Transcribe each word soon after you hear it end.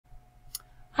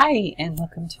Hi, and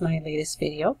welcome to my latest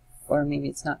video, or maybe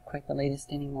it's not quite the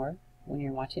latest anymore when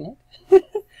you're watching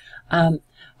it.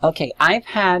 Okay, I've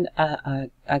had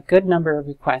a good number of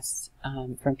requests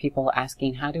from people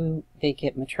asking how do they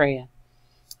get Maitreya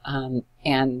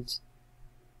and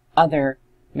other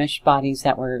mesh bodies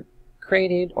that were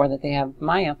created or that they have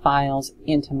Maya files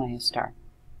into MayaStar.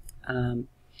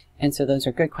 And so those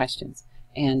are good questions.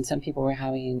 And some people were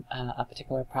having a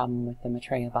particular problem with the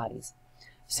Maitreya bodies.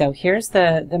 So here's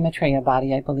the Maitreya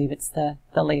body. I believe it's the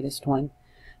latest one.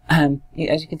 As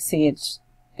you can see, it's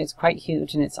quite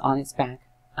huge and it's on its back,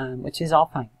 which is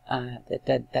all fine.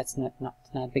 That's not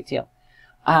a big deal.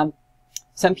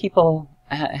 Some people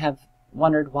have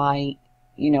wondered why,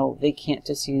 they can't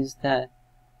just use the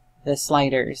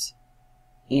sliders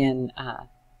in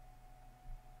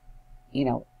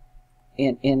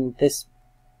in this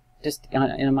just in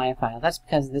a Maya file. That's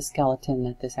because the skeleton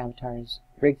that this avatar is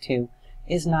rigged to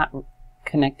is not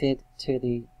connected to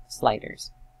the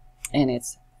sliders, and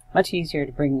it's much easier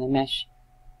to bring the mesh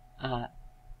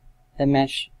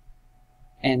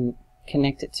and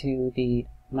connect it to the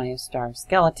MayaStar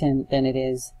skeleton than it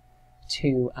is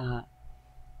to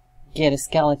get a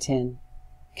skeleton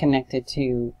connected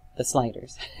to the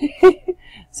sliders.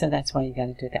 So that's why you got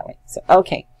to do it that way. So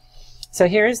okay, so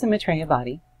here is the Maitreya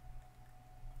body.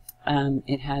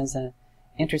 It has a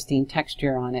interesting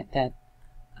texture on it that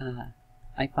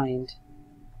I find,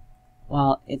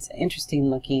 while it's interesting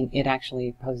looking, it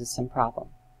actually poses some problem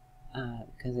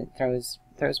because it throws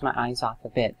my eyes off a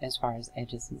bit as far as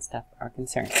edges and stuff are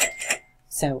concerned.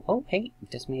 So, oh hey,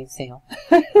 just made a sale.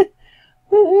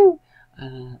 Woohoo!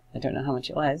 I don't know how much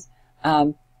it was.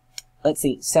 Let's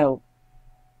see. So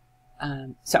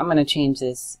I'm going to change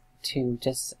this to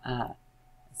just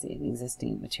let's see, an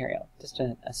existing material, just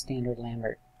a standard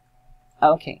Lambert.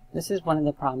 Okay, this is one of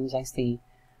the problems I see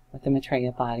with the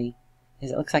Maitreya body,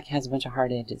 is it looks like it has a bunch of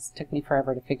hard edges. It took me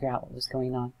forever to figure out what was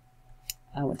going on.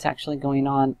 What's actually going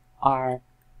on are,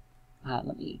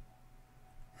 let me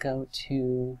go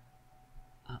to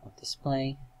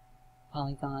display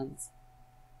polygons,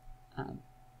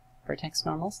 vertex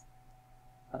normals.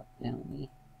 Oh, now let me,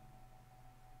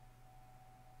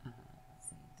 let's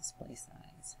see, display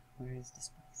size. Where is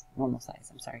display? Normal size,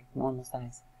 I'm sorry, normal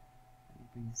size. Let me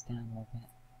bring this down a little bit.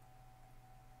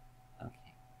 Okay.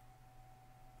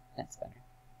 That's better.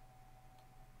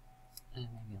 Maybe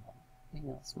a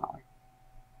little smaller.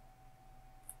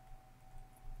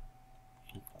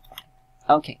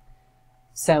 Okay,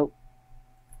 so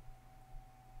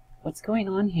what's going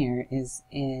on here is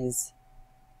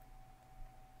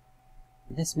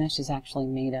this mesh is actually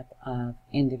made up of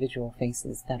individual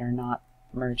faces that are not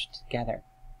merged together.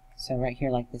 So right here,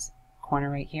 like this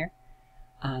corner right here,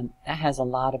 that has a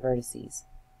lot of vertices.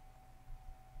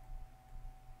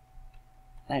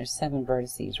 There's 7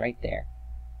 vertices right there.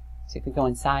 So if we go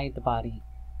inside the body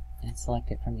and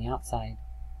select it from the outside,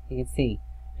 you can see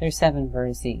there's 7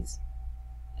 vertices.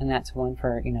 And that's one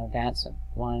for, that's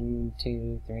 1,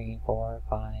 2, 3, 4,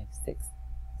 5, 6,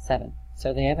 7.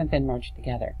 So they haven't been merged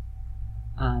together.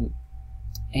 And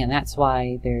that's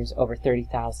why there's over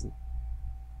 30,000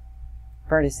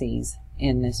 vertices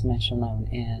in this mesh alone.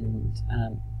 And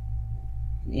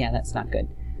yeah, that's not good.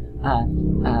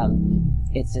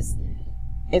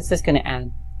 It's just going to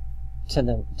add to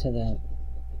the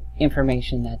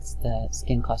information that the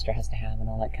skin cluster has to have and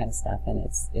all that kind of stuff, and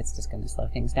it's just going to slow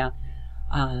things down,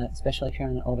 especially if you're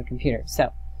on an older computer.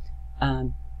 So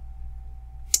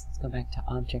let's go back to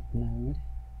object mode.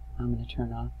 I'm going to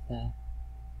turn off the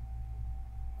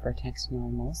vertex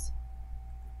normals,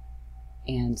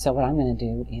 and so what I'm going to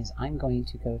do is I'm going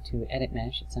to go to edit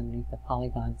mesh. It's underneath the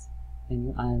polygons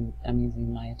menu. I'm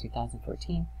using Maya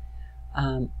 2014.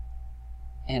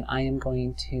 And I am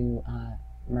going to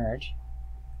merge.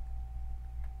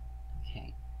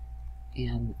 Okay,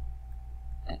 and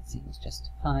that seems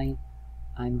just fine.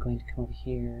 I'm going to come over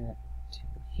here to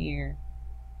here.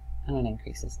 I'm going to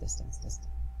increase this distance just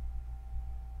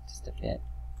a bit,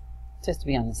 just to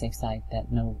be on the safe side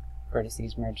that no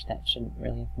vertices merged that shouldn't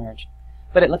really have merged.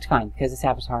 But it looked fine because this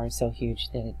avatar is so huge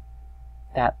that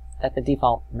that the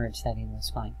default merge setting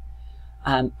was fine.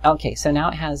 Okay, so now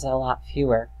it has a lot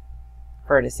fewer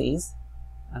vertices,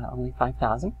 only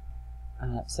 5,000,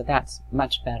 so that's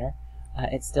much better.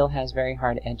 It still has very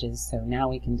hard edges, so now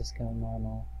we can just go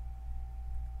normal,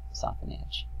 soften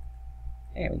edge.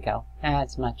 There we go.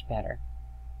 That's much better,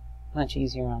 much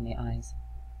easier on the eyes.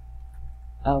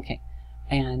 Okay,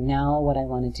 and now what I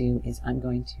want to do is I'm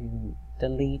going to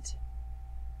delete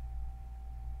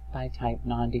by type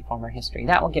non-deformer history.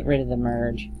 That will get rid of the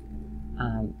merge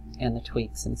and the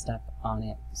tweaks and stuff on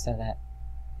it, so that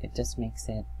it just makes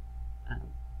it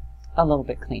a little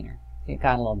bit cleaner. It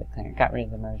got a little bit cleaner. Got rid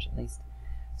of the merge at least.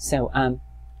 So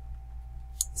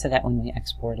so that when we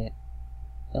export it,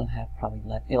 it'll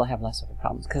have less of the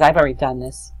problems, because I've already done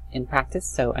this in practice,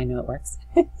 so I know it works.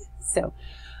 So,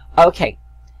 okay.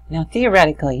 Now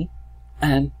theoretically,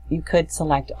 you could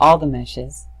select all the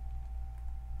meshes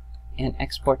and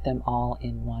export them all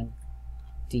in one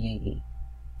DAE.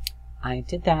 I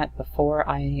did that before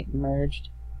I merged,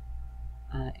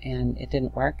 and it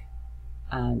didn't work.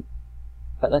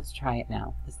 But let's try it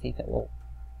now. Let's see if it will.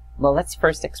 Well, let's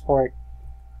first export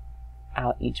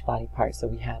out each body part so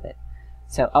we have it.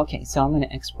 So, okay, so I'm going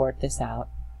to export this out,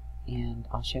 and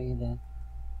I'll show you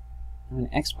I'm going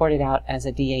to export it out as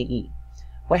a DAE.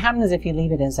 What happens if you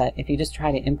leave it as if you just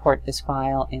try to import this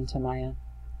file into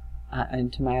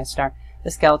MayaStar,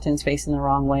 the skeleton's facing the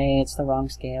wrong way, it's the wrong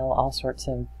scale, all sorts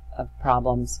of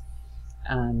problems.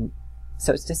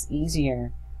 So it's just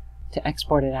easier to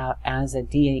export it out as a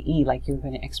DAE, like you're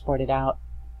going to export it out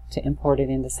to import it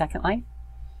into Second Life.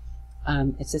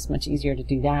 It's just much easier to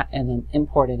do that and then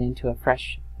import it into a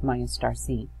fresh MayaStar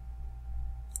scene.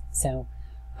 So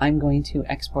I'm going to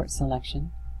export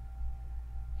selection,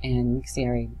 and you can see I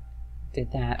already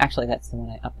did that. Actually, that's the one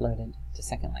I uploaded to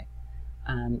Second Life.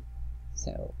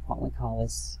 So what we call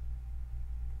this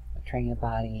Maitreya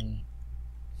Body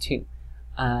 2.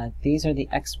 These are the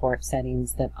export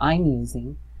settings that I'm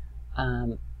using.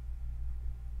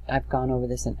 I've gone over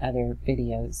this in other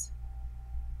videos,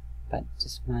 but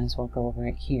just might as well go over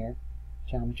it here.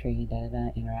 Geometry,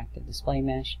 interactive display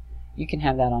mesh. You can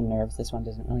have that on NURBS. This one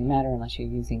doesn't really matter unless you're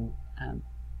using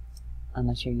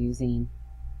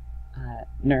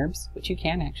NURBS, which you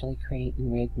can actually create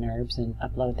and rig NURBS and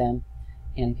upload them.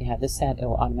 And if you have this set, it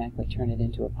will automatically turn it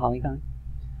into a polygon.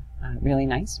 Really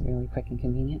nice, really quick and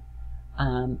convenient.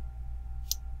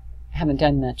 Haven't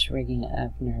done much rigging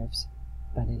of NURBS,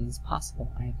 but it is possible.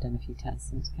 I have done a few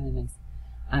tests, and it's kind of nice.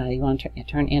 You want to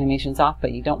turn animations off,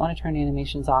 but you don't want to turn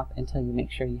animations off until you make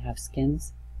sure you have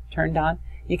skins turned on.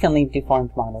 You can leave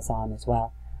deformed models on as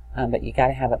well, but you got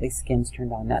to have at least skins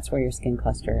turned on. That's where your skin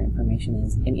cluster information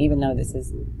is. And even though this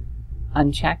is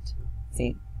unchecked,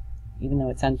 see, even though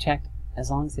it's unchecked, as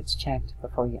long as it's checked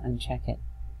before you uncheck it,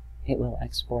 it will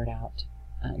export out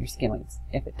your skin weights.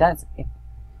 If it does,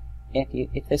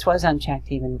 if this was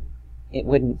unchecked, even it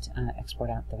wouldn't export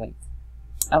out the weights.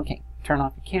 Okay, turn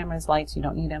off your cameras, lights, you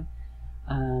don't need them.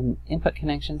 Input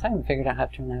connections, I haven't figured out how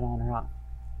to turn that on or off.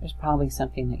 There's probably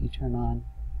something that you turn on.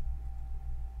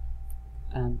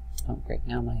 Oh great,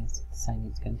 now my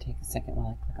signing is going to take a second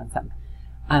while I click on something.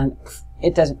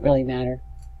 It doesn't really matter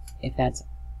if that's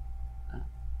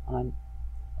on.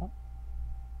 Oh.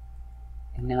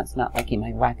 And now it's not liking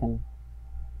my Wacom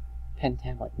pen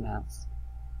tablet mouse.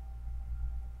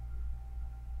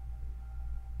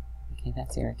 Okay,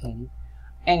 that's irritating.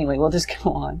 Anyway, we'll just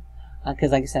go on,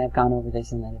 because like I said, I've gone over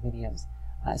this in other videos.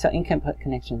 So input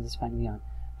connections is fine to be on.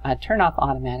 Turn off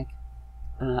automatic.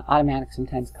 Automatic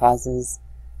sometimes causes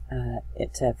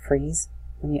it to freeze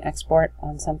when you export.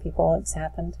 On some people it's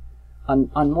happened.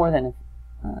 On more than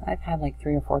I've had like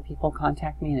 3 or 4 people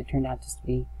contact me, and it turned out just to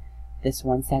be this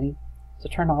one setting. So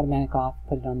turn automatic off,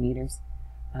 put it on meters.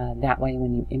 That way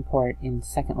when you import in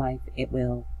Second Life, it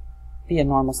will be a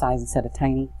normal size instead of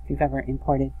tiny. If you've ever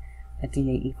imported a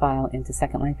DAE file into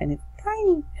Second Life and it's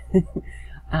tiny,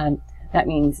 that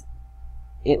means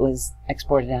it was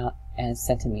exported out as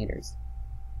centimeters,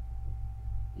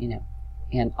 you know,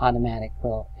 and automatic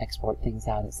will export things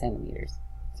out as centimeters.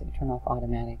 So you turn off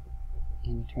automatic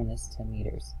and you turn this to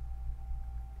meters.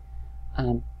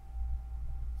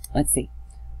 Let's see.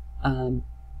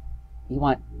 You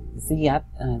want Z up.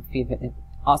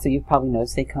 Also, you've probably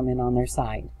noticed they come in on their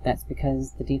side. That's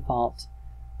because the default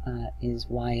is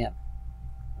Y up,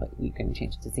 but you can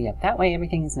change it to Z up. That way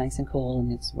everything is nice and cool,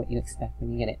 and it's what you expect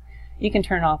when you get it. You can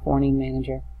turn off Warning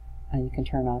Manager. You can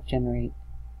turn off Generate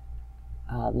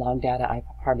Log Data. I've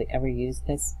hardly ever used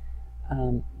this.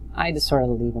 I just sort of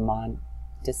leave them on,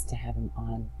 just to have them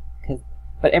on.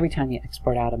 But every time you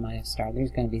export out of MayaStar,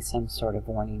 there's going to be some sort of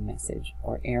warning message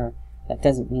or error that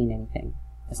doesn't mean anything.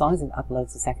 As long as it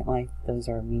uploads to Second Life, those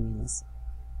are meaningless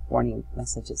warning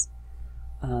messages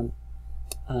or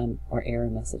error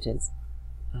messages.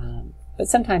 But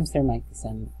sometimes there might be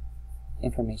some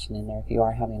information in there if you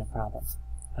are having a problem.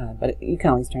 But you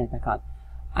can always turn it back on.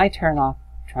 I turn off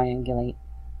Triangulate.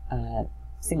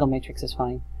 Single matrix is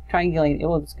fine. Triangulate,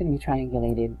 it's going to be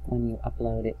triangulated when you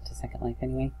upload it to Second Life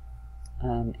anyway.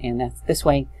 And that's this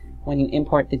way, when you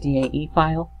import the DAE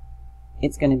file,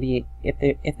 it's going to be,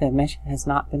 if the mesh has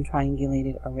not been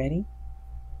triangulated already,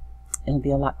 it'll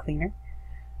be a lot cleaner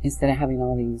instead of having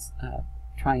all these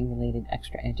triangulated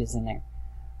extra edges in there.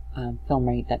 Film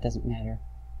rate, that doesn't matter.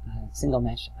 Single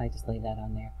mesh, I just leave that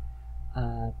on there.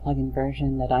 Plugin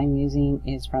version that I'm using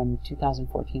is from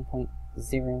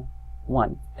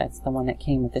 2014.01. That's the one that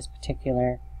came with this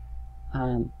particular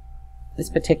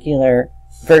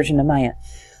version of Maya.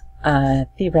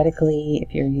 Theoretically,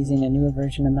 if you're using a newer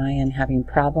version of Maya and having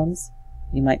problems,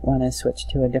 you might want to switch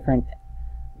to a different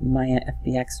Maya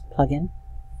FBX plugin.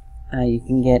 You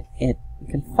can get it. You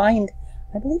can find.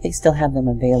 I believe they still have them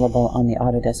available on the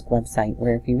Autodesk website,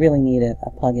 where if you really need a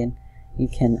plugin, you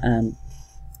can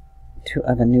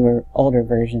of a newer, older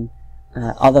version.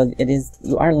 Although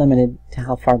you are limited to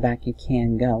how far back you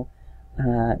can go.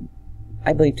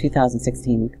 I believe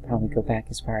 2016. You could probably go back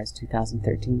as far as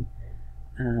 2013.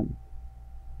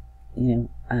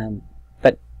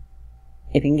 But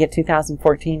if you can get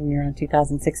 2014 and you're on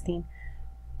 2016,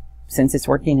 since it's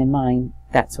working in mine,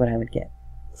 that's what I would get.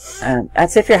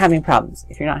 That's if you're having problems.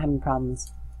 If you're not having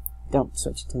problems, don't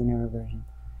switch to the newer version,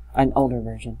 an older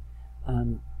version.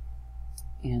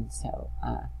 And so,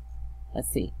 let's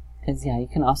see. Because, yeah, you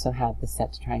can also have the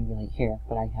set to triangulate here,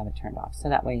 but I have it turned off. So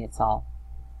that way it's all,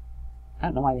 I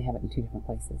don't know why they have it in two different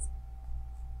places.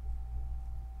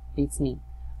 Beats me.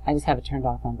 I just have it turned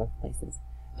off on both places.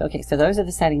 So, okay, so those are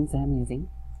the settings that I'm using.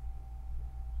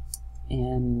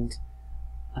 And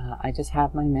I just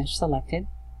have my mesh selected.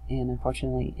 And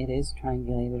unfortunately, it is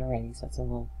triangulated already, so it's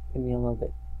going to be a little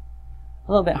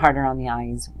bit harder on the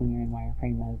eyes when you're in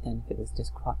wireframe mode than if it was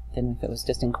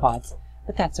just in quads.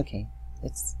 But that's okay.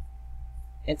 It's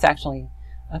actually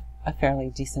a fairly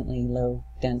decently low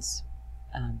dense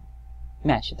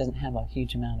mesh. It doesn't have a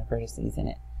huge amount of vertices in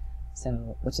it,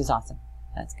 so which is awesome.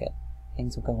 That's good.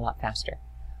 Things will go a lot faster.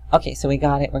 Okay, so we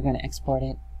got it. We're going to export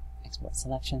it. Export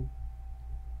selection.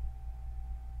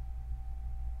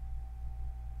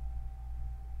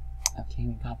 Okay,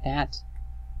 we got that.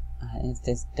 It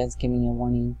does give me a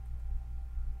warning,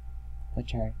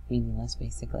 which are meaningless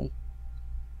basically.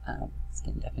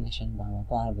 Skin definition, blah blah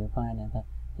blah, group one,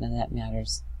 none of that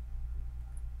matters.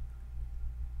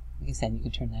 Like I said, you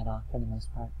can turn that off for the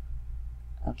most part.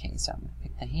 Okay, so I'm going to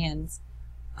pick the hands.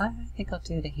 I think I'll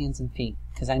do the hands and feet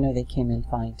because I know they came in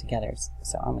fine together.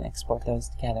 So I'm going to export those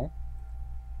together.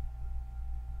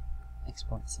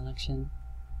 Export selection.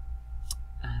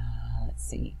 Let's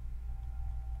see.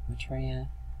 Maitreya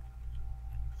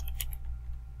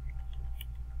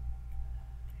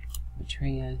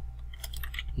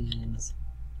hands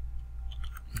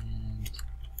and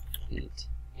feet.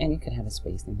 And you could have a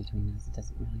space in between those, it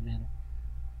doesn't really matter.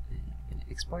 And I'm going to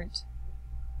export.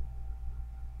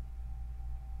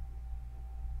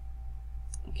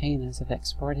 Okay, and those have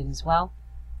exported as well.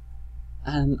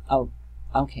 Oh,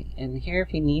 okay, and here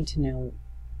if you need to know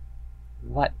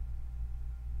what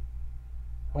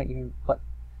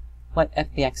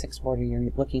FBX exporter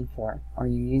you're looking for or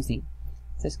you're using,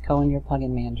 just go in your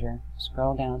plugin manager,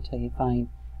 scroll down till you find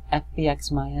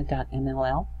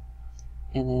fbxmaya.mll,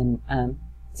 and then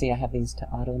see I have these to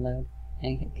auto load,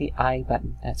 and hit the I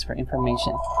button. That's for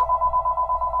information.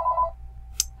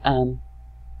 Let's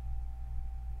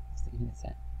see, who is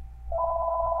that?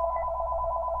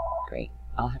 Great.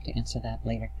 I'll have to answer that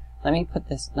later. Let me put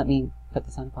this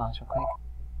on pause real quick.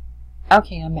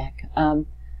 Okay, I'm back.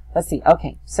 Let's see.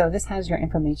 Okay, so this has your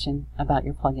information about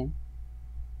your plugin.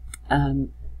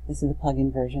 This is the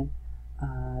plugin version.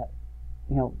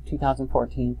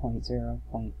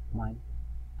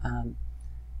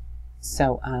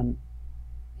 2014.0.1.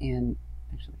 And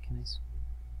actually,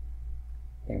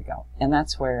 there you go. And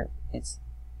that's where it's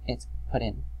put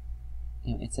in.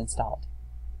 It's installed.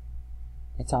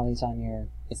 It's always on your.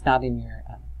 It's not in your.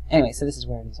 Anyway, so this is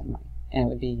where it is on mine, and it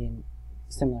would be in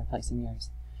a similar place in yours.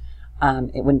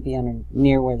 It wouldn't be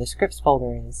near where the scripts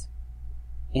folder is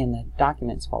in the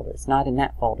documents folder. It's not in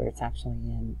that folder. It's actually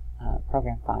in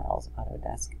program files,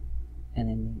 Autodesk, and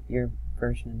in your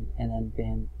version, and then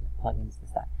bin plugins and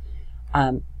stuff.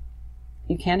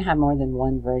 You can have more than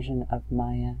one version of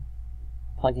Maya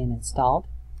plugin installed.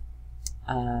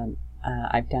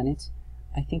 I've done it.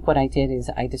 I think what I did is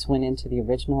I just went into the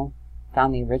original,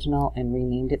 found the original, and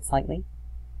renamed it slightly.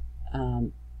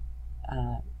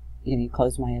 You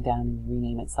close Maya down and you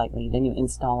rename it slightly, then you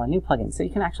install a new plugin. So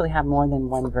you can actually have more than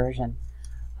one version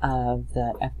of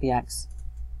the FBX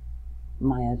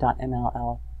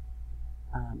Maya.mll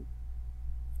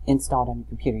installed on your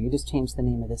computer. You just change the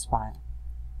name of this file.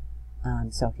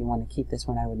 So if you want to keep this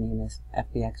one, I would name this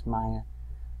FBX Maya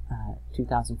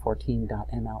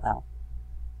 2014.mll.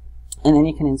 And then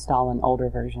you can install an older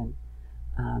version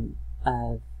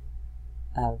of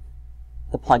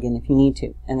the plugin if you need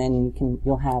to, and then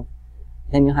you'll have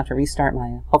then you'll have to restart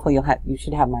Maya. Hopefully you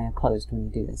should have Maya closed when you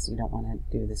do this. You don't want to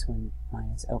do this when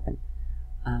Maya is open.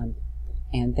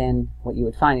 And then what you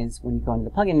would find is when you go into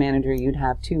the plugin manager, you'd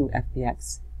have two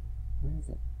FBX. Where is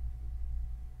it?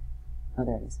 Oh,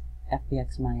 there it is.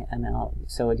 FBX Maya ML.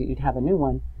 So you'd have a new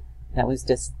one that was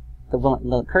just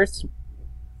the cursed.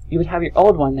 You would have your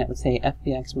old one that would say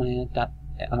FBX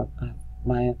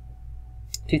Maya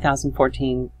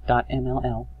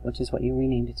 2014.mll, which is what you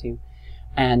renamed it to.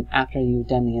 And after you've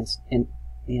done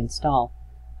the install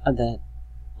of the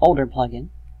older plugin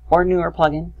or newer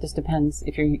plugin, just depends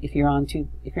if you're on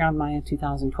Maya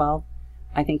 2012,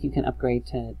 I think you can upgrade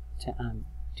to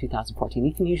 2014.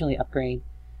 You can usually upgrade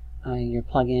your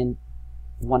plugin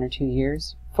 1 or 2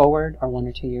 years forward or 1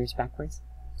 or 2 years backwards.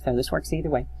 So this works either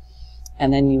way.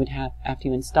 And then you would have, after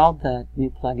you installed the new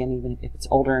plugin, even if it's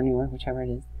older or newer, whichever it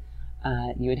is,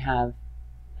 you would have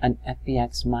an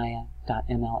FBX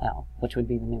Maya.mll, which would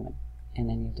be the new one. And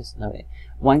then you just load it.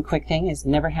 One quick thing is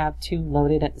never have two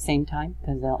loaded at the same time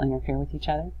because they'll interfere with each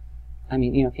other. I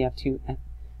mean, if you have two,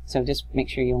 so just make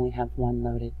sure you only have one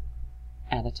loaded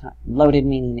at a time. Loaded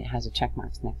meaning it has a check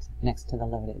mark next to the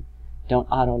loaded. Don't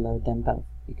auto load them both.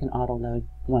 You can auto load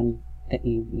one that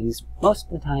you use most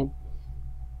of the time,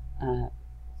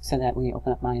 so that when you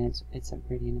open up Maya, it's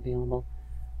ready and available.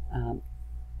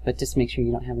 But just make sure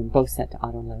you don't have them both set to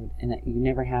auto load, and that you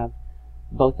never have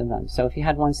both of them. So if you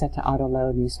had one set to auto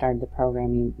load and you started the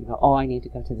program, you go, oh, I need to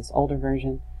go to this older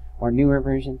version or newer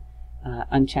version.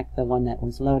 Uncheck the one that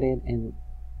was loaded and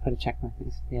put a check mark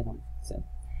next to the other one. So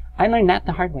I learned that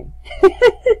the hard way.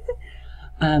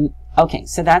 Okay,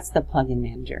 so that's the plugin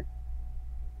manager.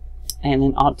 And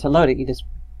then to load it, you just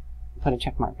put a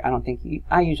check mark.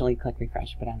 I usually click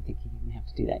refresh, but I don't think you even have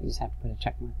to do that. You just have to put a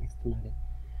check mark next to loaded,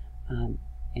 and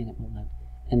it will load.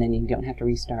 And then you don't have to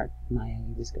restart Maya.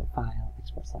 You just go File,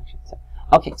 Export Selection. So,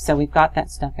 okay, so we've got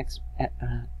that stuff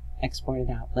exported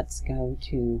out. Let's go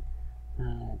to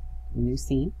New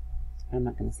Scene. I'm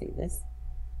not going to save this.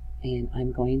 And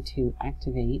I'm going to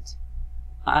activate,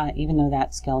 even though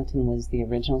that skeleton was the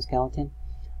original skeleton,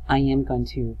 I am going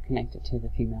to connect it to the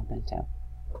female bento.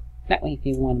 That way, if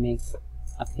you want to make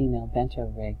a female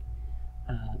bento rig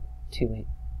to it,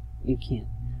 you can.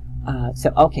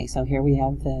 Okay, so here we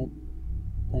have the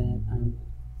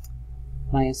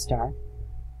MayaStar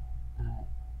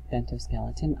bento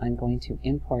skeleton. I'm going to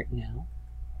import now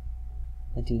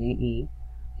the DAE,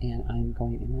 and I'm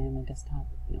going, am I on my desktop?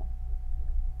 No.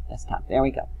 Desktop, there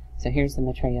we go. So here's the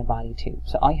Maitreya body too.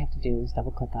 So all you have to do is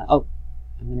double click on,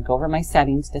 I'm going to go over my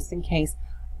settings just in case.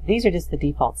 These are just the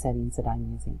default settings that I'm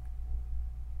using.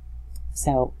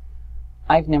 So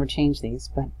I've never changed these,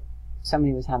 but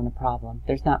somebody was having a problem.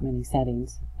 There's not many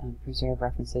settings. Preserve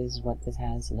references is what this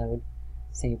has. Load,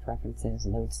 saved references,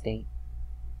 load state,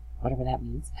 whatever that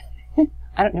means.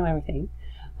 I don't know everything,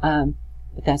 but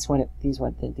that's what these are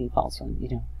what the defaults on.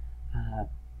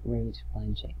 Root,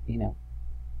 blend shape.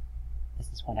 This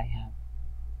is what I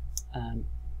have.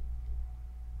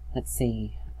 Let's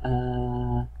see.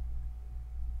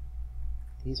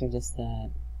 These are just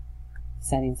the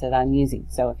settings that I'm using.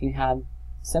 So if you have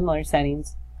similar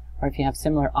settings, or if you have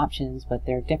similar options, but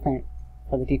they're different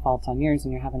for the defaults on yours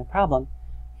and you're having a problem,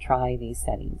 try these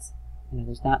settings.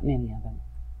 There's not many of them.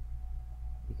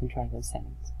 You can try those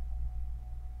settings.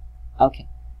 Okay,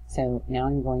 so now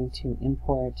I'm going to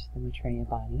import the Maitreya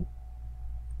body.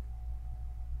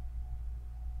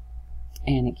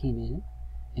 And it came in.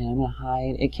 And I'm going to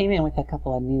hide. It came in with a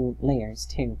couple of new layers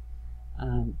too.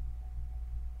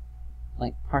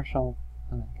 Like partial,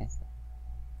 I guess.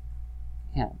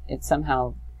 Yeah, it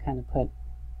somehow kind of put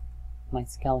my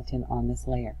skeleton on this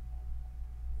layer.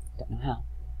 Don't know how.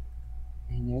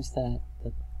 And there's the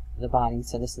body.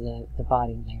 So this is the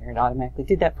body layer. It automatically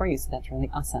did that for you, so that's really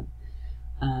awesome.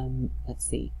 Let's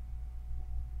see.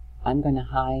 I'm going to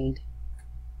hide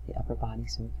the upper body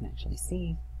so we can actually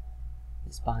see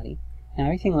this body. Now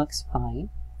everything looks fine.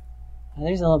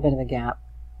 There's a little bit of a gap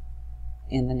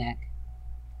in the neck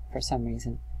for some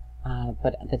reason.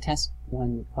 But the test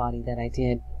one body that I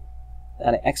did,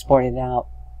 that I exported out,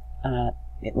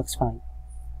 it looks fine.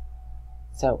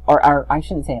 So, or I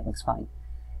shouldn't say it looks fine.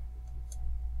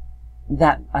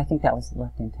 I think that was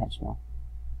left intentional.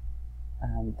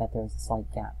 That there was a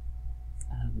slight gap.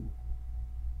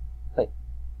 But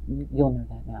you'll know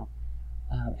that now.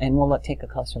 And we'll take a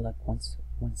closer look once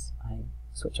I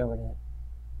switch over to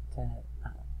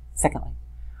second line.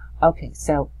 Okay,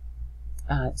 so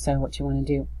what you want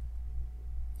to do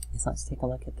is let's take a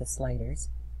look at the sliders.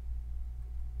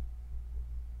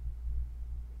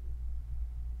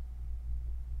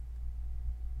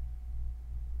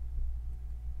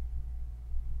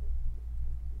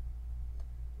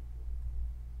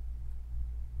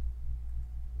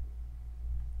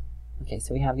 Okay,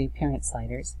 so we have the appearance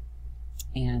sliders,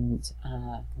 and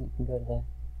we can go to the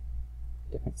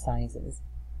different sizes.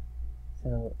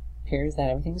 So it appears that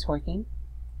everything's working.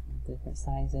 Different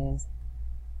sizes,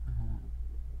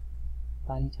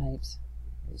 body types.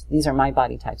 These are my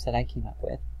body types that I came up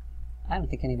with. I don't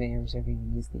think anybody ever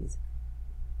even used these.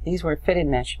 These were fitted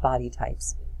mesh body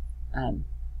types.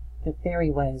 The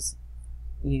theory was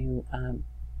you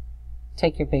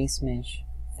take your base mesh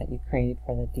that you created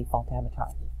for the default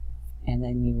avatar, and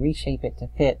then you reshape it to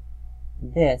fit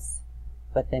this,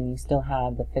 but then you still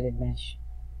have the fitted mesh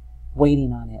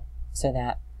waiting on it, so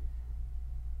that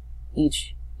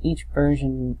each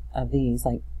version of these,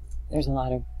 like there's a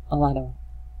lot of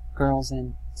girls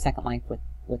in Second Life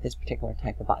with this particular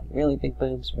type of body, really big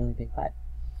boobs, really big butt,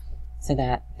 so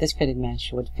that this fitted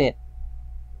mesh would fit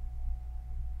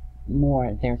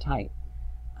more their type.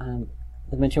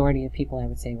 The majority of people, I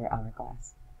would say, were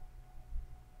hourglass.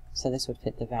 So this would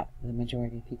fit the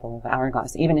majority of people of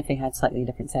hourglass, even if they had slightly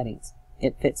different settings.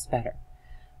 It fits better.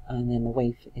 And then the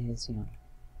waif is,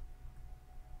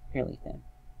 fairly thin.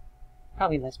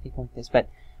 Probably less people like this, but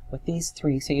with these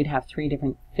three, so you'd have three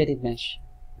different fitted mesh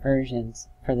versions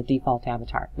for the default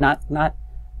avatar. Not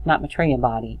Maitreya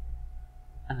body,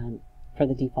 for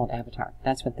the default avatar.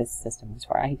 That's what this system was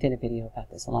for. I did a video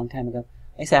about this a long time ago.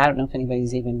 Like I said, I don't know if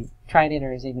anybody's even tried it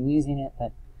or is even using it,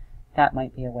 but that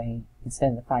might be a way,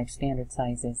 instead of the 5 standard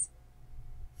sizes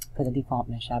for the default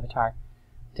mesh avatar,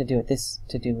 to do with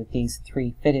these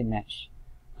 3 fitted mesh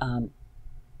for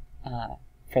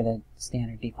the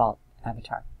standard default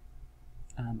avatar,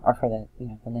 or for the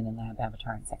the Linen Lab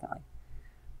avatar in Second Life.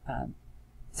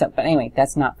 But anyway,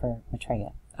 that's not for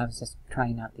Maitreya. I was just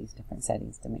trying out these different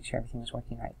settings to make sure everything was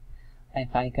working right.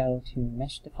 If I go to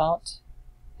mesh default,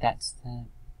 that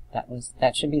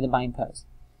should be the bind pose.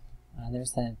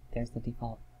 There's the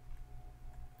default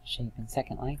shape in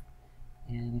Second Life.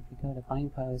 And if we go to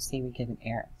bind pose, see, we get an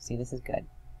error. See, this is good.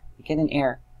 We get an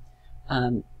error.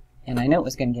 And I know it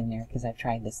was going to get an error because I've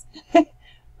tried this.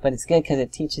 But it's good because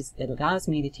it allows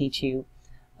me to teach you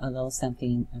a little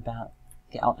something about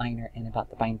the outliner and about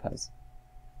the bind pose.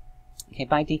 Okay,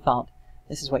 by default,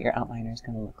 this is what your outliner is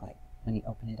going to look like when you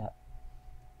open it up.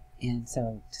 And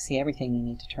so to see everything, you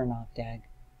need to turn off DAG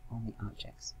only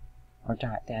objects, or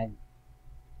DAG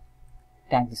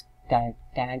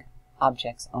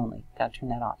objects only. Got to turn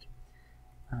that off.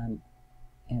 And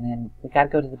then we got to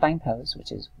go to the bind pose,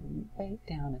 which is way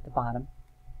down at the bottom,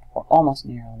 or almost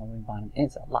near all the way bottom.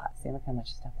 It's a lot. See, look how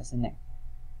much stuff is in there.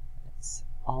 It's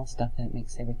all stuff that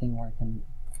makes everything work in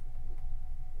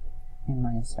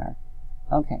MayaStar.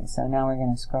 Okay, so now we're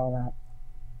going to scroll up,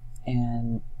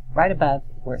 and right above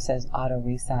where it says Auto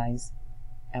Resize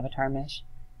Avatar Mesh,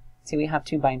 see, we have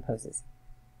 2 bind poses.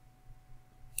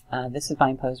 This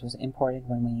bind pose was imported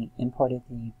when we imported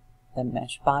the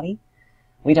mesh body.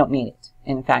 We don't need it.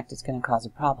 In fact, it's going to cause a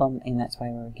problem, and that's why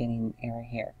we were getting error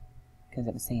here, because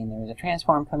it was saying there was a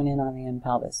transform coming in on the end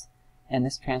pelvis, and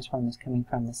this transform is coming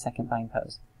from the second bind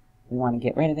pose. We want to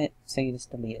get rid of it, so you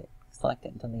just delete it. Select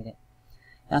it and delete it.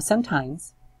 Now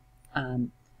sometimes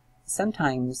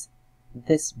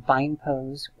this bind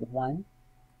pose 1,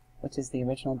 which is the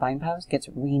original bind pose, gets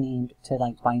renamed to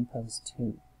like bind pose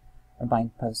 2 or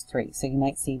bind pose 3. So you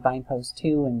might see bind pose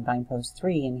 2 and bind pose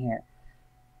 3 in here.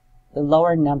 The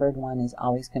lower numbered one is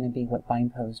always going to be what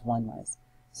bind pose 1 was.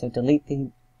 So delete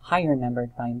the higher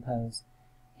numbered bind pose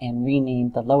and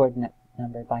rename the lower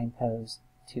numbered bind pose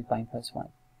to bind pose 1.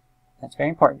 That's very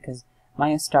important because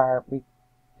MayaStar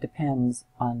depends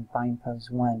on bind pose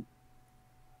 1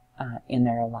 in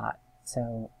there a lot.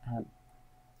 So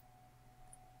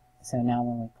now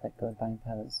when we click go to bind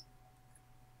pose,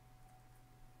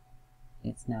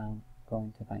 it's now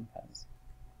going to bind pose.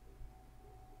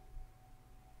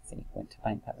 See, went to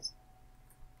bind pose.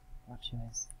 Watch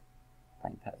US,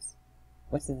 bind pose,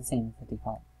 which is the same as the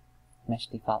default, mesh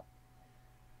default.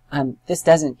 This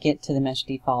doesn't get to the mesh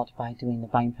default by doing the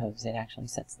bind pose. It actually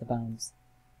sets the bones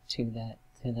to the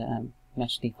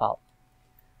mesh default.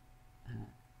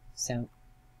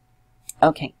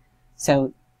 Okay,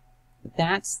 so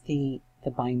that's the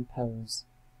bind pose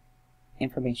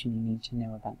information you need to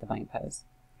know about the bind pose.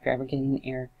 If you're ever getting an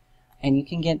error, and you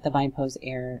can get the bind pose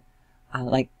error,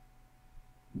 like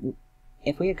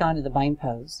if we had gone to the bind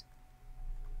pose,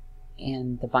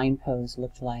 and the bind pose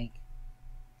looked like,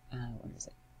 what is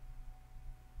it,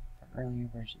 for earlier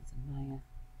versions of Maya,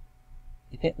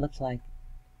 if it looked like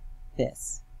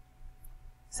this,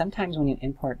 sometimes when you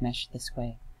import mesh this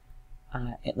way,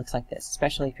 it looks like this,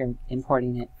 especially if you're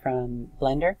importing it from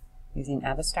Blender using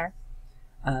MayaStar.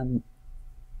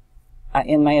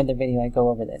 In my other video, I go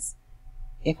over this.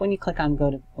 if when you click on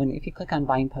if you click on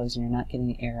bind pose and you're not getting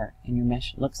the error and your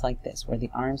mesh looks like this, where the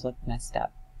arms look messed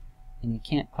up, and you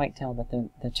can't quite tell, but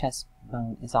the chest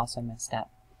bone is also messed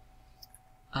up,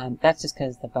 that's just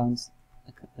because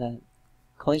the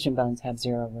collision bones have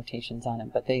 0 rotations on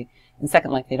them, but in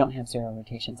Second Life they don't have 0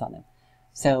 rotations on them.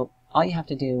 So all you have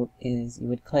to do is you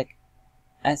would click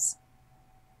S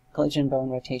collision bone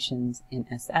rotations in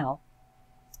SL,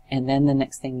 and then the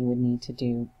next thing you would need to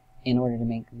do in order to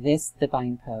make this the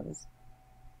bind pose,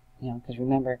 because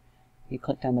remember, you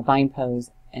clicked on the bind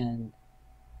pose and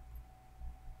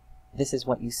this is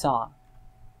what you saw.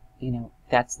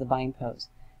 That's the bind pose.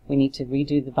 We need to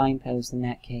redo the bind pose in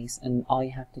that case, and all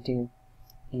you have to do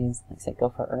is, like I said, go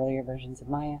for earlier versions of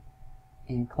Maya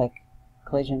and click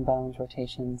collision bones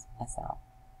rotations SL,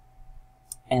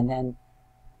 and then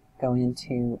go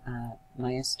into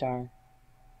MayaStar,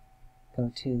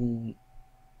 go to the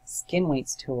skin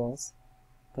weights tools,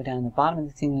 go down the bottom of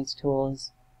the skin weights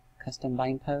tools, custom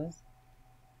bind pose,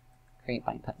 create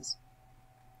bind pose,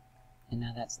 and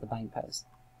now that's the bind pose.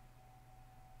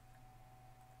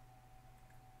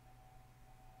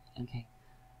 Okay,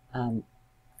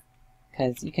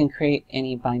 because you can create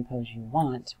any bind pose you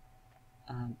want.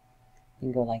 You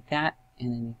can go like that,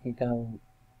 and then you could go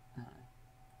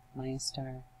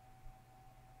MayaStar,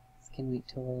 skin weight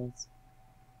tools,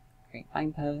 create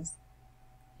bind pose,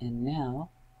 and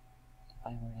now if I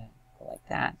were to go like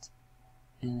that,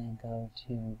 and then go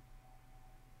to,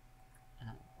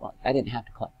 well, I didn't have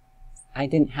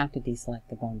to deselect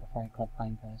the bone before I click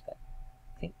bind pose, but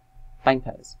see, bind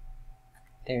pose.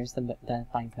 There's the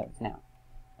bind pose now.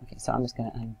 Okay, so I'm just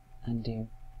going to undo.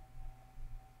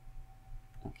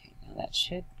 Okay, now that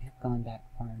should have gone back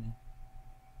far enough.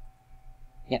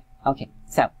 Yep. Okay,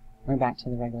 so we're back to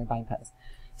the regular bind pose.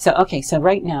 So okay, so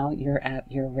right now you're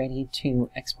ready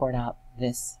to export out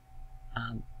this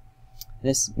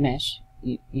this mesh.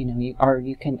 Or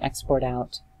you can export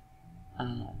out.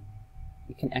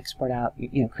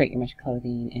 Create your mesh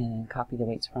clothing and copy the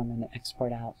weights from and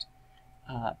export out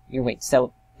your weights.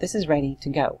 So this is ready to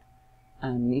go.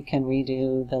 You can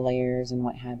redo the layers and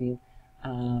what have you.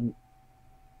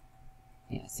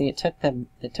 Yeah, see, it took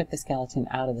the skeleton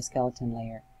out of the skeleton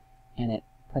layer, and it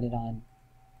put it on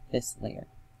this layer.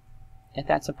 If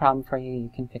that's a problem for you, you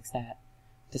can fix that.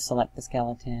 Just select the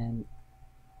skeleton,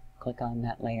 click on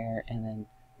that layer, and then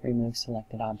remove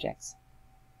selected objects.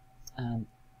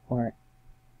 Or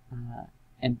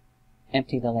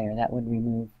empty the layer. That would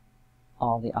remove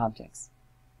all the objects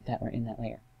that were in that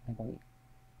layer, I believe.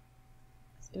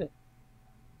 Let's do it.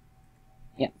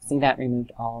 Yeah, see, that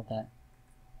removed all the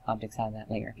objects out of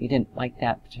that layer. If you didn't like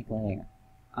that particular layer,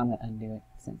 I'm going to undo it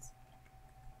since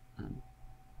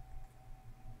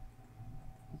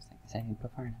looks like I didn't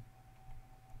put far enough.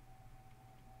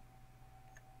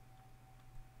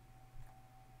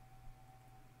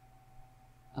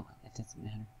 Oh well, it doesn't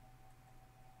matter.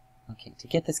 Okay, to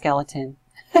get the skeleton,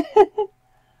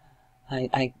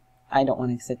 I don't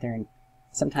want to sit there and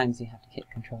sometimes you have to hit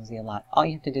Control-Z a lot. All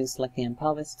you have to do is select the end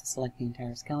pelvis to select the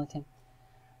entire skeleton.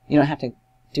 You don't have to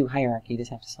do hierarchy, you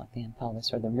just have to select the end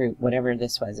pelvis or the root, whatever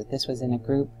this was. If this was in a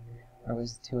group or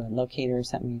was to a locator or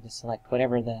something, you just select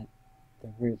whatever the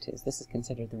root is. This is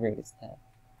considered the root. It's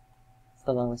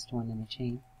the lowest one in the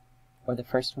chain, or the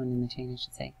first one in the chain, I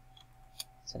should say.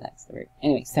 So that's the root.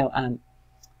 Anyway, so then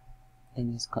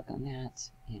you just click on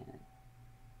that and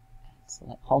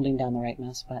holding down the right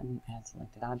mouse button, add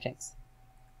selected objects,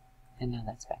 and now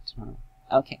that's back to normal.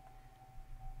 Okay.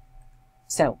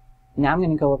 So now I'm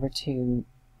going to go over to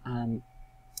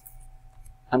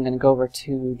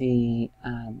the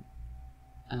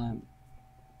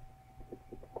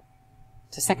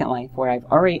to Second Life, where I've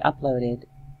already uploaded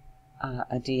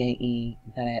a DAE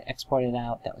that I had exported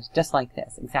out that was just like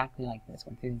this, exactly like this,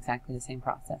 went through exactly the same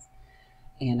process.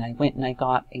 And I went and I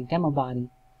got a demo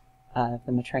body of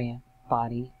the Maitreya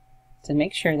body to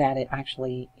make sure that it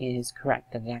actually is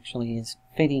correct, that it actually is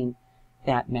fitting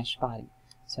that mesh body.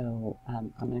 So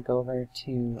I'm going to go over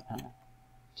to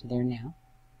there now,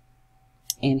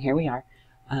 and here we are.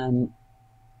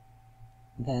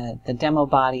 The demo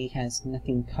body has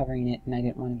nothing covering it, and I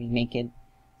didn't want to be naked,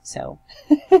 so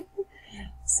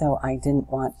so I didn't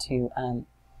want to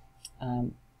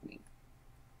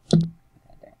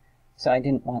so I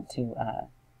didn't want to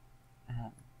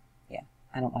yeah,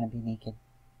 I don't want to be naked.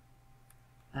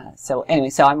 So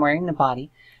anyway, so I'm wearing the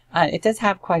body. It does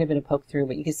have quite a bit of poke through,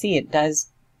 but you can see it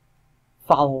does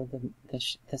follow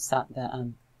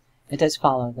it does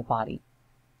follow the body,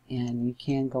 and you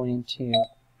can go into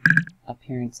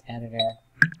Appearance Editor,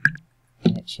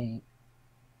 edit shape,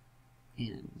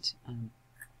 and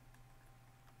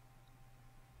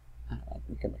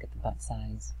We could look at the butt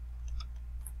size.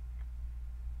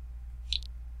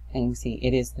 And you can see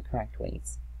it is the correct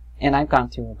weights. And I've gone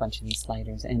through a bunch of these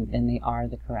sliders, and they are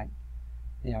the correct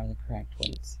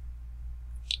weights.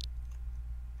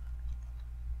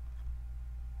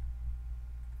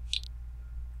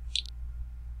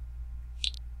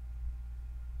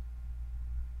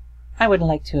 I would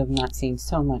like to have not seen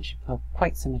so much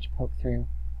quite so much poke through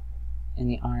in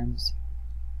the arms.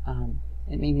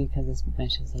 It may be because this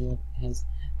mesh is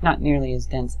not nearly as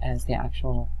dense as the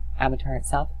actual avatar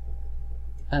itself,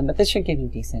 but this should give you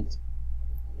decent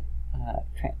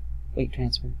weight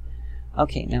transfer.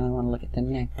 Okay, now I want to look at the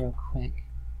neck real quick.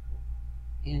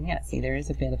 And yeah, see, there is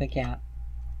a bit of a gap.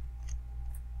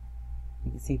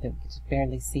 You can see that, you can just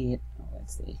barely see it. Oh,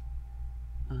 let's see.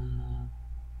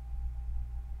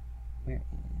 Where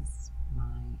is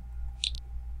my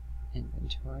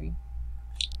inventory?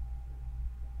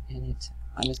 And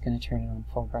I'm just going to turn it on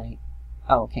full bright.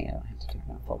 Oh, okay, I don't have to turn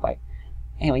it on full bright.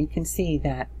 Anyway, you can see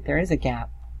that there is a gap.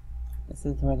 This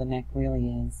is where the neck really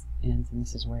is, and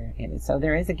this is where it is. So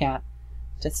there is a gap,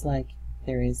 just like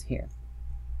there is here.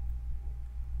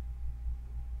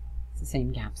 It's the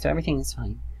same gap, so everything is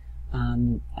fine.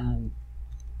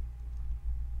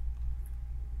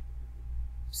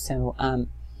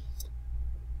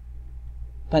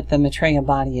 But the Maitreya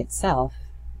body itself,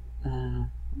 let me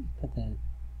put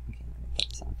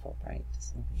this on full bright,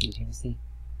 just a little bit easier to see.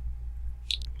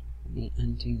 Let me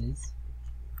undo this.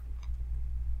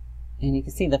 And you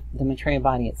can see the Maitreya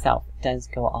body itself does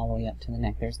go all the way up to the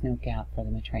neck. There's no gap for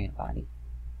the Maitreya body.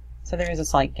 So there is a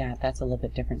slight gap. That's a little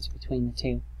bit difference between the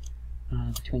two,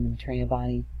 between the Maitreya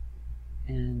body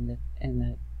and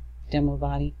the demo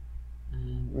body.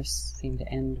 Wrists seem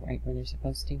to end right where they're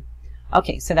supposed to.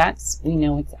 Okay, so we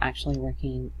know it's actually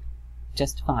working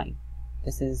just fine.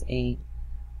 This is a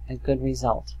good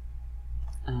result.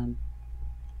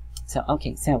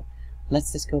 Okay, so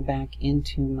let's just go back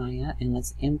into Maya and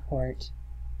let's import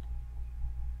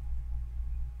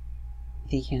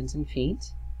the hands and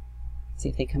feet. See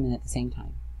if they come in at the same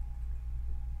time.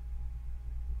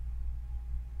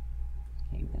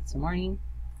 Okay, that's the morning.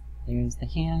 There's the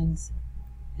hands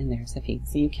and there's the feet.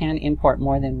 So you can import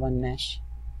more than one mesh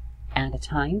at a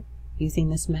time using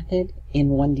this method in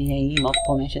one DAE,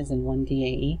 multiple meshes in one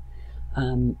DAE.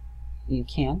 You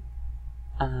can.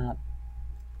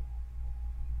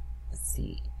 Let's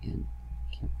see, and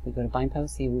we go to bind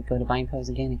pose. See, we go to bind pose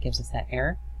again, it gives us that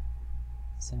error.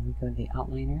 So we go to the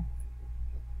outliner,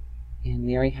 and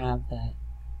we already have the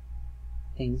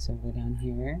thing, so we'll go down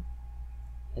here,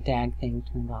 the DAG thing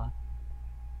turned off,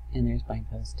 and there's bind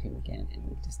pose 2 again, and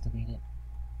we just delete it.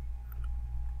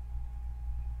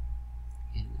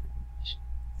 And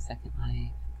second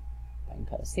life, bind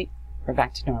pose. See, we're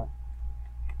back to normal.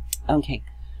 Okay,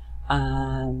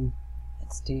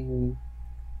 let's do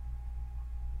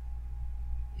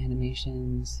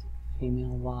animations,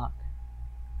 female walk.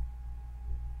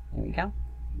 There we go.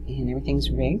 And everything's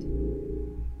rigged.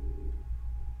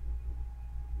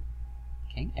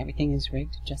 Okay, everything is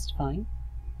rigged just fine.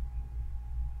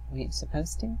 The way it's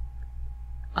supposed to.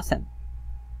 Awesome.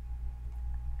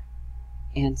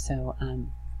 And so,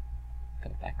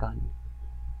 put it back on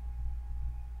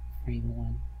frame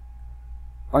 1.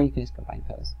 Or you can just go bind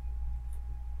pose.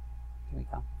 There we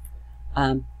go.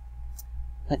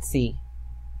 Let's see.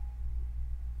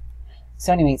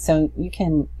 So anyway, so you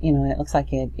can, it looks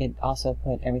like it also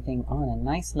put everything on a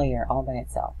nice layer all by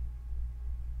itself.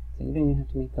 So you don't even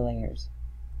have to make the layers.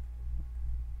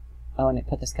 Oh, and it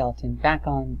put the skeleton back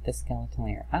on the skeleton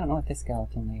layer. I don't know what this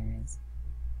skeleton layer is.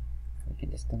 We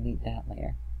can just delete that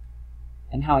layer.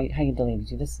 And how you delete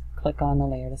it? You just click on the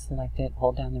layer to select it,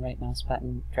 hold down the right mouse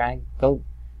button, drag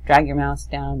your mouse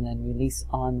down, then release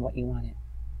on what you want it.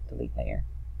 Delete layer.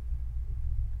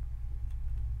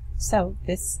 So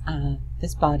this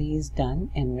body is done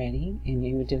and ready, and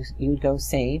you would go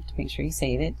save to make sure you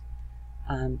save it,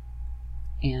 and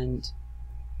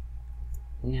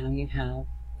now you have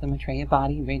the Maitreya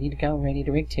body ready to go, ready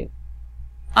to rig to.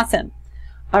 Awesome.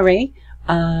 Alright,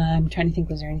 I'm trying to think,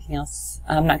 was there anything else?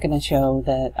 I'm not going to show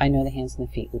that. I know the hands and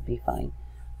the feet would be fine.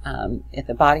 If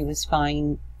the body was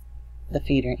fine, the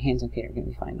hands and feet are going to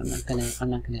be fine. I'm not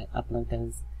going to upload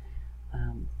those.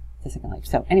 The second life.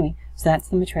 So anyway, so that's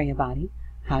the Maitreya body,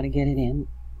 how to get it in.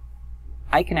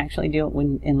 I can actually do it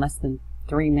in less than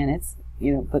 3 minutes,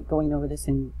 but going over this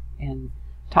and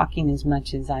talking as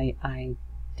much as I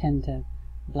tend to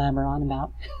blabber on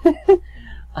about.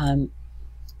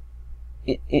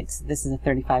 This is a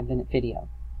 35-minute video.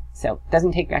 So it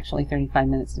doesn't take actually 35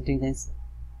 minutes to do this.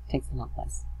 It takes a lot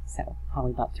less. So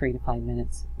probably about 3 to 5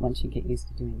 minutes once you get used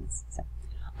to doing this. So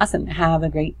awesome. Have a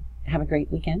great have a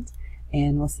great weekend,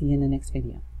 and we'll see you in the next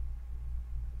video.